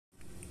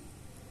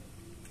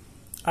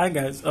Hi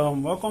guys,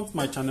 welcome to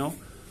my channel.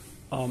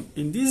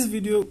 In this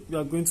video we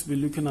are going to be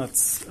looking at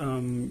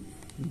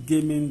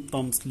gaming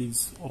thumb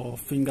sleeves or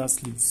finger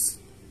sleeves,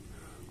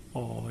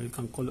 or you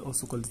can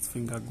also call it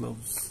finger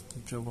gloves,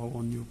 whichever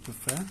one you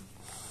prefer.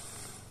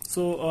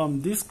 So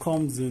this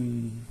comes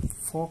in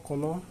 4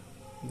 color: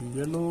 the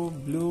yellow,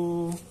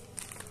 blue,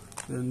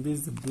 then this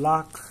is the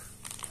black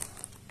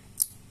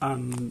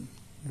and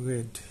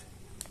red.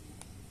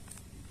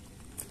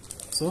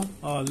 So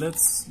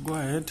let's go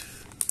ahead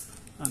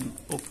and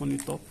open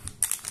it up.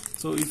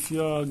 So if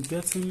you're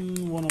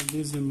getting one of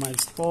these in my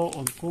store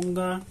on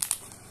Konga,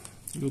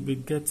 you'll be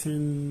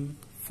getting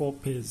 4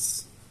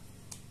 pairs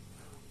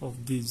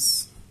of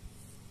these.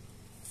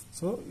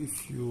 So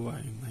if you are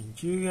in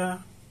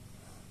Nigeria,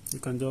 you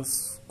can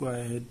just go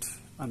ahead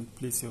and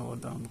place your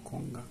order on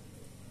Konga.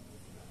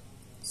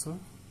 So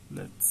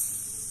let's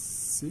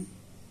see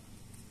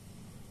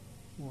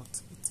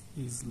what it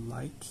is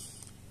like.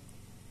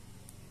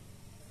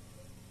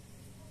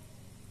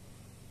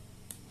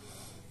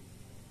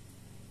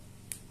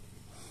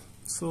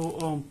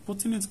 So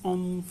putting it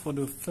on for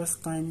the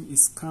first time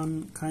is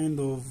kind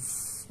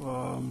of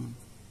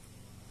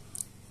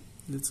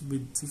little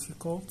bit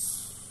difficult.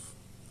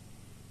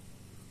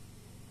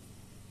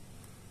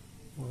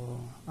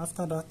 Well,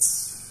 after that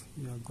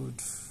you're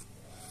good.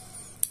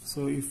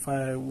 So if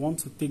I want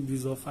to take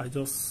this off, I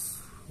just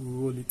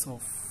roll it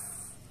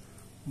off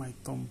my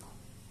thumb.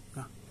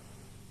 Yeah.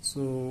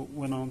 So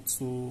when I want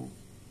to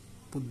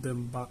put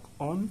them back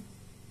on,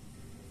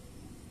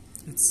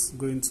 it's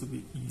going to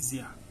be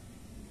easier.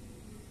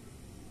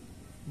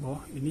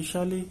 But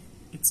initially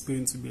it's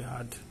going to be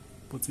hard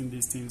putting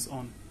these things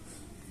on.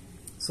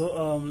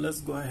 So let's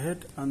go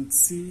ahead and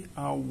see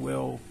how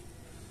well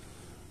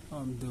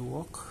they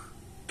work.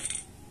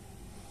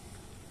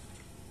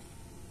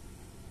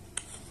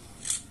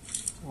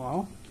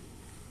 Wow.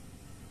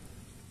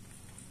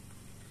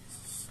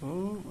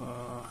 So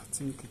I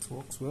think it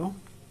works well.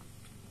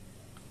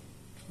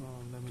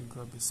 Let me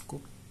grab a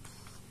scope.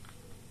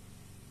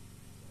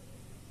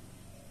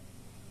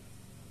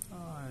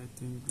 I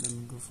think let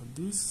me go for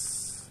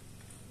this.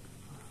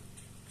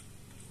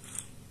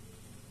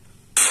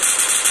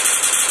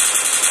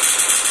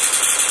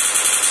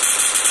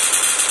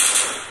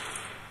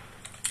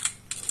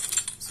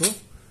 So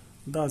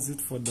that's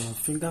it for the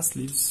finger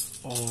sleeves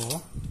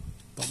or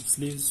thumb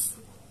sleeves.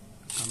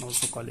 You can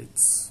also call it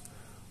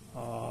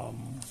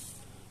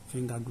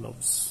finger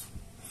gloves.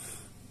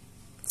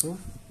 So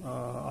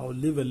I'll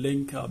leave a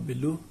link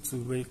below to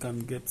where you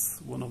can get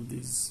one of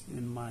these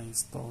in my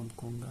store on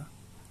Konga.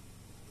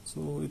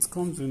 So it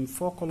comes in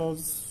 4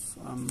 colors.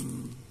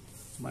 You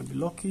might be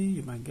lucky,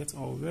 you might get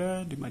all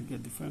red, you might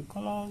get different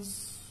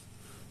colors.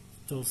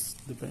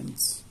 Just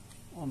depends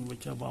on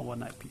whichever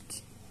one I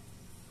pick.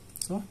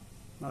 So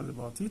that's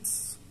about it.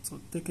 So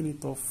taking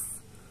it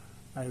off,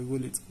 I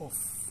roll it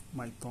off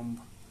my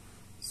thumb.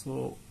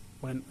 So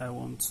when I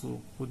want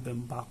to put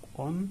them back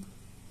on,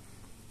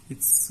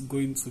 it's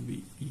going to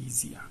be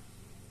easier.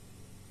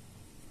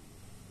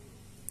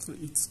 So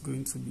it's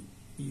going to be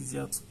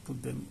easier to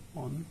put them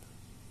on,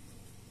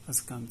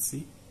 as you can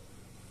see.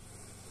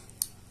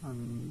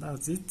 And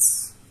that's it.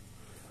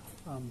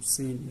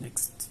 See you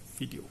next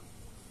video.